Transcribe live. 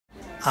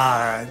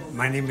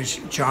My name is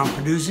John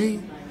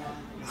Peduzzi.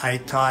 I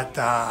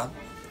taught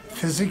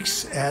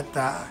physics at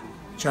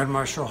John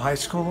Marshall High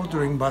School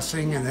during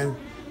busing, and then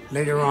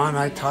later on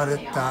I taught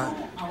at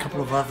a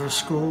couple of other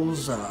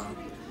schools.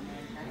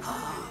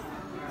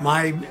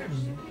 My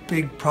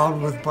big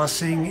problem with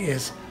busing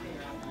is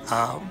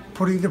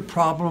putting the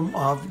problem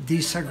of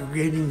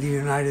desegregating the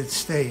United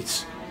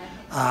States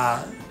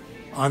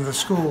on the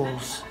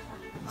schools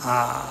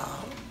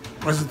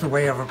wasn't the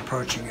way of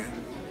approaching it.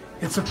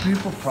 It's a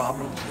people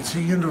problem. It's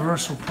a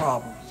universal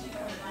problem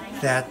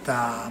that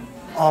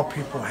all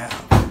people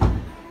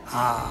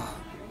have.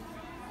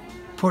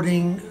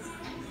 Putting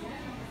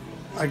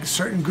a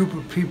certain group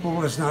of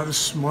people as not as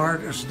smart,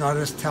 as not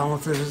as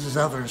talented as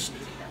others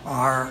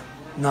are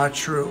not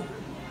true.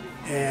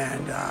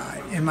 And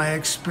in my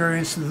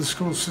experience in the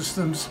school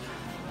systems,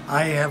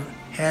 I have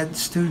had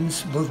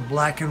students, both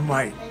black and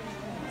white,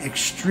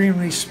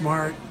 extremely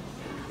smart,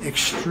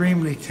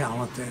 extremely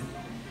talented.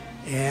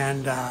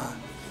 And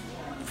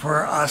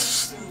for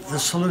us, the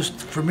solution,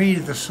 for me,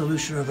 the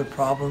solution of the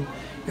problem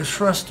is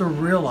for us to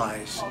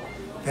realize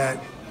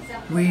that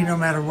we, no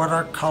matter what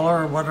our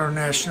color or what our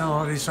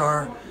nationalities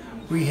are,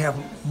 we have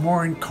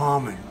more in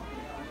common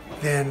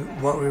than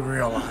what we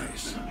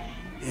realize.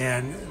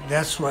 And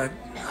that's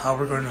how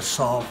we're going to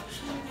solve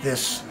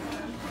this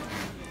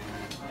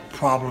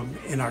problem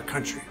in our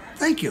country.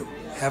 Thank you.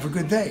 Have a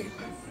good day.